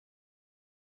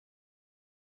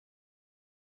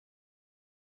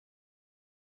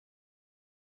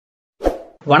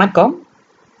வணக்கம்.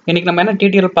 இன்னைக்கு நம்ம என்ன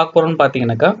டிடிஎல் பார்க்க போறோம்னு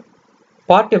பார்த்தீங்கன்னாக்கா,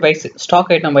 party wise stock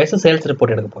item wise sales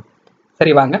report எடுக்க போறோம்.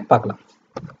 சரி வாங்க பார்க்கலாம்.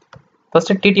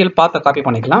 ஃபர்ஸ்ட் டிடிஎல் பார்த்த காப்பி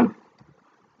பண்ணிக்கலாம்.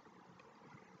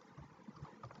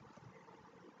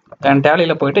 தென்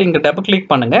டேலியில் போயிட்டு இங்கே டபுள் கிளிக்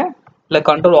பண்ணுங்க, இல்லை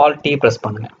கண்ட்ரோல் ஆல் டி ப்ரெஸ்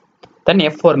பண்ணுங்க. தென்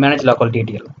F4 மேனேஜ் லாக்கல்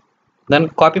டிடிஎல்.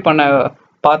 தென் காப்பி பண்ண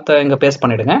பார்த்து இங்கே பேஸ்ட்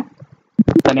பண்ணிவிடுங்க.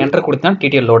 தென் என்டர் கொடுத்தா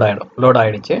டிடிஎல் லோட்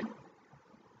ஆகிடுச்சு.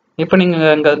 இப்போ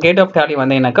நீங்கள் இங்கே gate of tally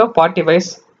வந்தீங்கன்னாக்கா party wise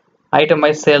item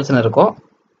wise சேல்ஸ்னு இருக்கும்.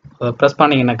 ப்ரெஸ்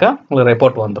பண்ணிங்கனாக்கா உங்களுக்கு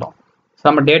ரிப்போர்ட் வந்துடும். ஸோ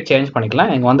நம்ம டேட் சேஞ்ச் பண்ணிக்கலாம்.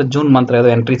 இங்கே வந்து ஜூன் மந்தில்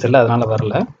எதுவும் என்ட்ரிஸ் இல்லை, அதனால்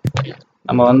வரல.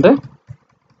 நம்ம வந்து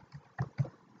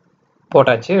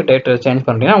போட்டாச்சு. டேட்டு சேஞ்ச்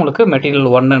பண்ணிட்டீங்கன்னா உங்களுக்கு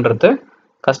மெட்டீரியல் 1ன்றது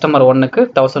கஸ்டமர் 1க்கு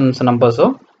 1000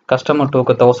 நம்பர்ஸும், கஸ்டமர்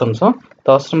 2க்கு 1000ஸும்,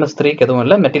 கஸ்டமர் 3க்கு எதுவும்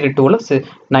இல்லை, மெட்டீரியல் 2ல்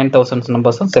 9000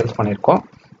 நம்பர்ஸும் சேல்ஸ் பண்ணியிருக்கோம்.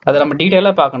 அதை நம்ம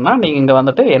டீட்டெயிலாக பார்க்கணும்னா நீங்கள் இங்கே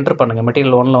வந்துட்டு என்ட்ரு பண்ணுங்கள்.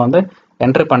 மெட்டீரியல் 1ல் வந்து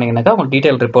என்ட்ரு பண்ணிங்கனாக்கா உங்களுக்கு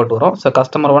டீட்டெயில் ரிப்போர்ட் வரும். ஸோ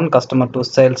கஸ்டமர் 1 கஸ்டமர் 2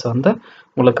 சேல்ஸ் வந்து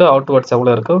உங்களுக்கு அவுட்வர்ட்ஸ்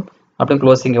எவ்வளோ இருக்குது, அப்படின்னு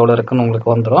க்ளோசிங் எவ்வளோ இருக்குன்னு உங்களுக்கு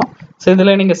வந்துடும். ஸோ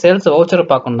இதில் நீங்கள் சேல்ஸ் வவுச்சர்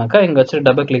பார்க்கணுன்னாக்கா இங்கே வச்சு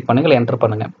டபுள் கிளிக் பண்ணி இல்லை என்ட்ரு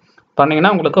பண்ணுங்கள்.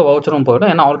 பண்ணிங்கன்னா உங்களுக்கு வவுச்சரும்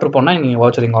போய்டும். ஏன்னா ஆல்ட்ரு பண்ணால் நீங்கள்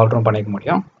வவுச்சர் இங்கே ஆல்ட்ரும் பண்ணிக்க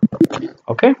முடியும்.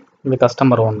 ஓகே, இது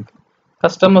கஸ்டமர் 1.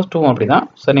 கஸ்டமர் 2 அப்படி தான்.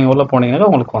 ஸோ நீங்கள் உள்ளே போனீங்கன்னா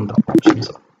உங்களுக்கு வந்துடும்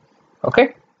ஆப்ஷன்ஸ். Okay,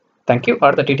 thank you.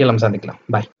 அடுத்த டீட்டெயில் நம்ம சந்திக்கலாம்.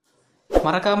 பாய்.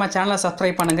 மறக்காமல் சேனலை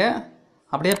சப்ஸ்கிரைப் பண்ணுங்கள்.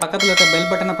 அப்படியே பக்கத்தில் இருக்க பெல்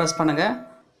பட்டனை ப்ரெஸ் பண்ணுங்கள்.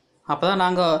 அப்போ தான்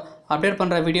நாங்கள் அப்டேட்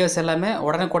பண்ணுற வீடியோஸ் எல்லாமே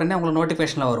உடனுக்குடனே உங்களுக்கு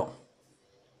நோட்டிஃபிகேஷனில் வரும்.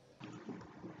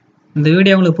 இந்த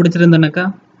வீடியோ உங்களுக்கு பிடிச்சிருந்தனாக்கா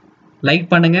லைக்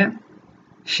பண்ணுங்கள்,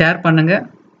 ஷேர் பண்ணுங்கள்.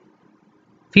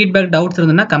 ஃபீட்பேக் டவுட்ஸ்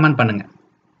இருந்ததுன்னா கமெண்ட் பண்ணுங்கள்.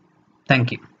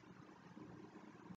 தேங்க்யூ.